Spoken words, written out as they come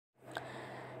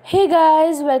Hey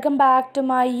guys, welcome back to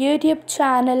my YouTube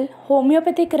channel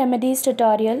Homeopathic Remedies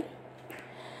tutorial.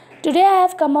 Today I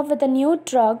have come up with a new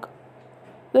drug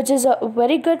which is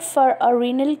very good for a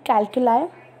renal calculi.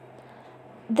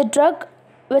 The drug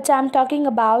which I am talking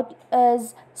about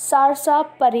is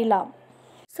Sarsaparilla.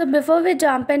 So before we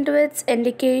jump into its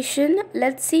indication,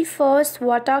 let's see first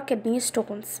what are kidney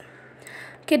stones.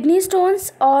 Kidney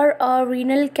stones or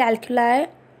renal calculi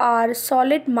are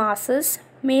solid masses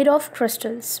made of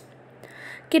crystals.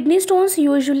 Kidney stones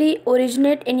usually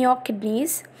originate in your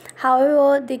kidneys.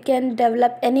 However, they can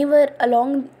develop anywhere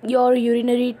along your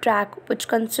urinary tract, which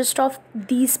consists of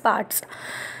these parts: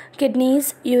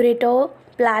 kidneys, ureter,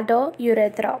 bladder,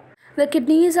 urethra. The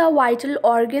kidneys are vital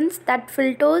organs that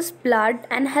filters blood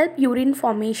and help urine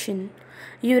formation.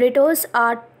 Ureters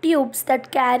are tubes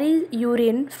that carry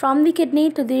urine from the kidney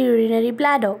to the urinary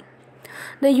bladder.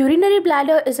 The urinary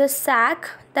bladder is a sac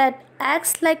that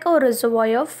acts like a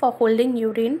reservoir for holding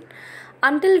urine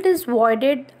until it is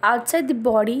voided outside the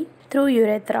body through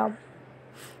urethra.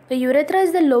 The urethra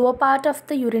is the lower part of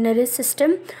the urinary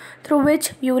system through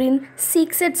which urine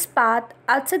seeks its path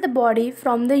outside the body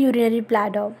from the urinary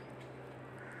bladder.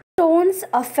 Stones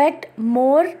affect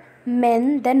more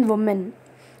men than women.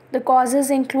 The causes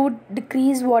include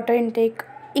decreased water intake,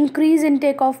 increased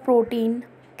intake of protein,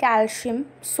 calcium,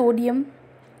 sodium,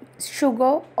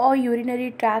 sugar, or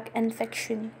urinary tract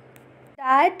infection.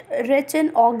 Diet rich in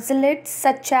oxalates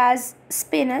such as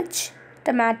spinach,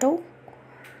 tomato,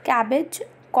 cabbage,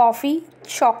 coffee,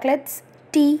 chocolates,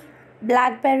 tea,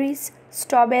 blackberries,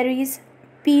 strawberries,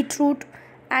 beetroot,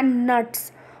 and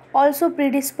nuts also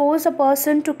predispose a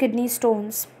person to kidney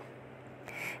stones.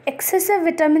 Excessive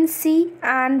vitamin C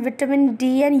and vitamin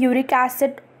D and uric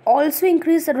acid also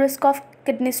increase the risk of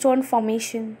kidney stone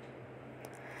formation.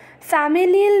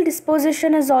 Familial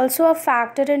disposition is also a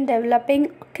factor in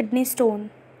developing kidney stone.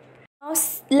 Now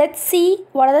let's see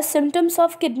what are the symptoms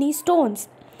of kidney stones.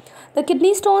 The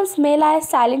kidney stones may lie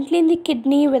silently in the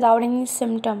kidney without any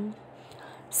symptom.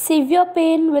 Severe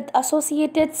pain with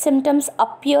associated symptoms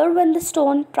appear when the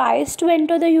stone tries to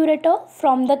enter the ureter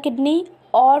from the kidney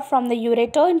or from the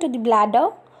ureter into the bladder,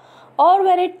 or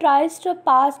when it tries to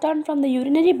pass down from the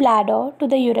urinary bladder to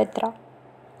the urethra.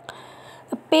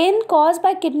 The pain caused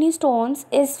by kidney stones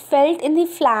is felt in the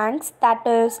flanks, that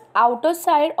is, outer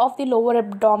side of the lower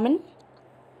abdomen,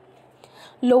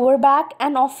 lower back,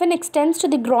 and often extends to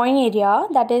the groin area,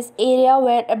 that is, area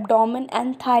where abdomen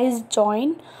and thighs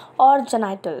join, or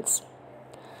genitals.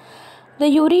 The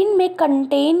urine may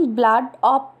contain blood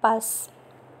or pus.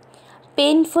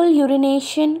 Painful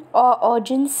urination or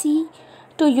urgency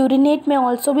to urinate may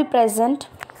also be present.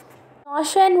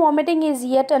 Nausea and vomiting is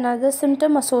yet another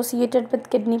symptom associated with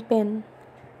kidney pain.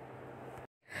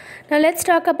 Now let's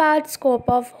talk about scope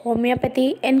of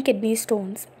homeopathy in kidney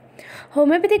stones.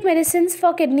 Homeopathic medicines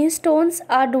for kidney stones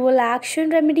are dual action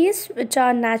remedies which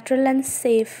are natural and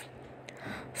safe.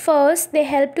 First, they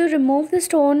help to remove the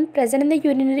stone present in the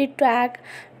urinary tract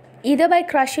either by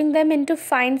crushing them into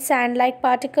fine sand-like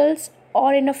particles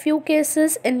or in a few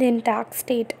cases in the intact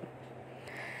state.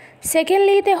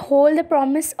 Secondly, they hold the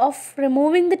promise of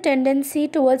removing the tendency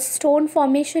towards stone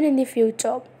formation in the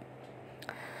future.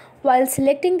 While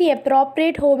selecting the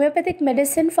appropriate homeopathic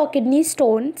medicine for kidney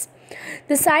stones,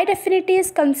 the site affinity is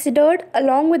considered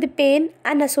along with the pain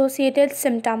and associated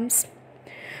symptoms.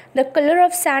 The color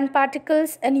of sand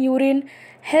particles and urine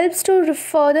helps to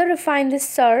further refine this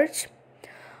search.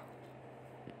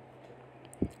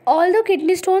 Although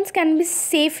kidney stones can be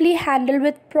safely handled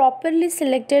with properly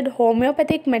selected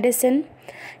homeopathic medicine,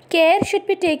 care should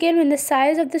be taken when the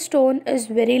size of the stone is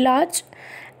very large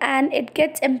and it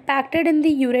gets impacted in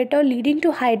the ureter, leading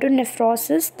to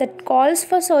hydronephrosis that calls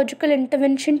for surgical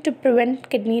intervention to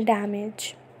prevent kidney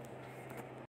damage.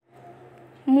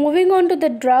 Moving on to the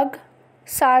drug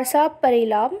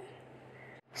Sarsaparilla.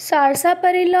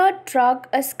 Sarsaparilla drug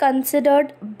is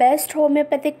considered best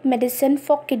homeopathic medicine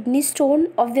for kidney stone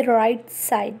of the right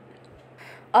side.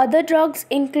 Other drugs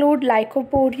include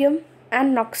lycopodium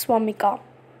and nux vomica.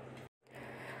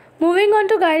 Moving on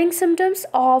to guiding symptoms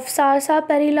of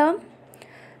Sarsaparilla.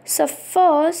 So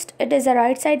first, it is a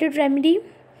right-sided remedy.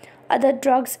 Other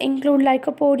drugs include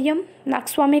lycopodium,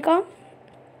 nux vomica.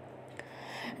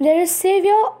 There is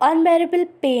severe unbearable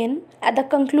pain at the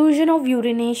conclusion of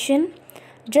urination,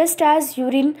 just as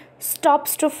urine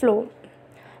stops to flow.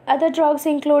 Other drugs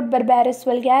include Barbaris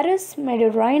vulgaris,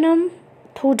 Medurinum,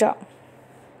 Thuja.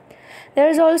 There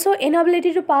is also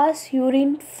inability to pass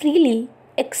urine freely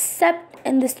except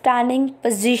in the standing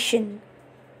position.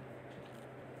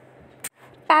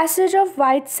 Passage of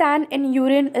white sand in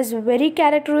urine is very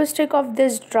characteristic of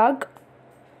this drug.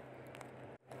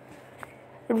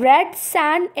 red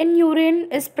sand in urine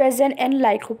is present in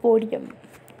Lycopodium.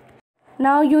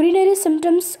 Now, urinary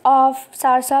symptoms of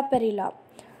Sarsaparilla.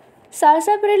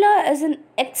 Sarsaparilla is an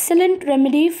excellent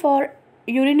remedy for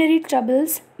urinary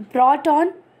troubles brought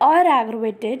on or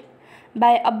aggravated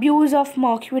by abuse of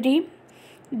mercury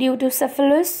due to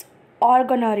syphilis or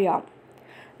gonorrhea.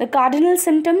 The cardinal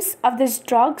symptoms of these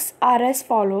drugs are as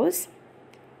follows.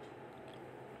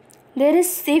 There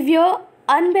is severe,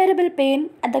 unbearable pain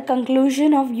at the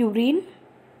conclusion of urine.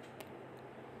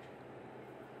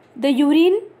 The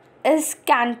urine is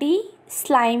scanty,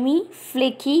 slimy,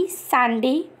 flaky,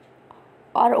 sandy,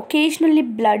 or occasionally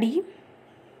bloody.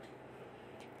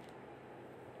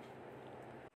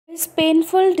 There is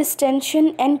painful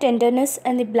distension and tenderness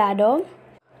in the bladder.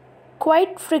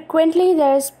 Quite frequently,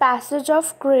 there is passage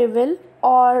of gravel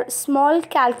or small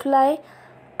calculi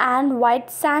and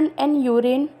white sand in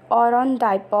urine or on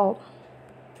diaper.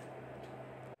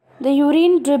 The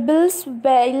urine dribbles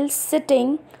while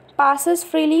sitting, passes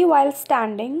freely while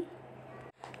standing.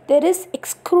 There is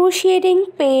excruciating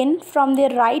pain from the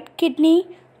right kidney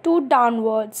to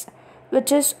downwards,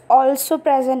 which is also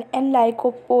present in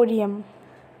Lycopodium.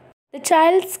 The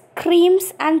child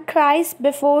screams and cries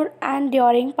before and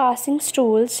during passing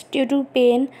stools due to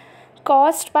pain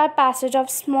caused by passage of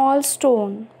small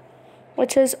stone,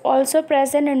 which is also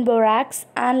present in borax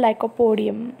and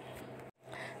Lycopodium.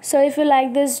 So if you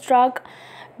like this drug,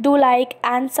 do like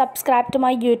and subscribe to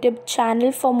my YouTube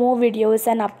channel for more videos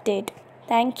and update.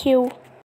 Thank you.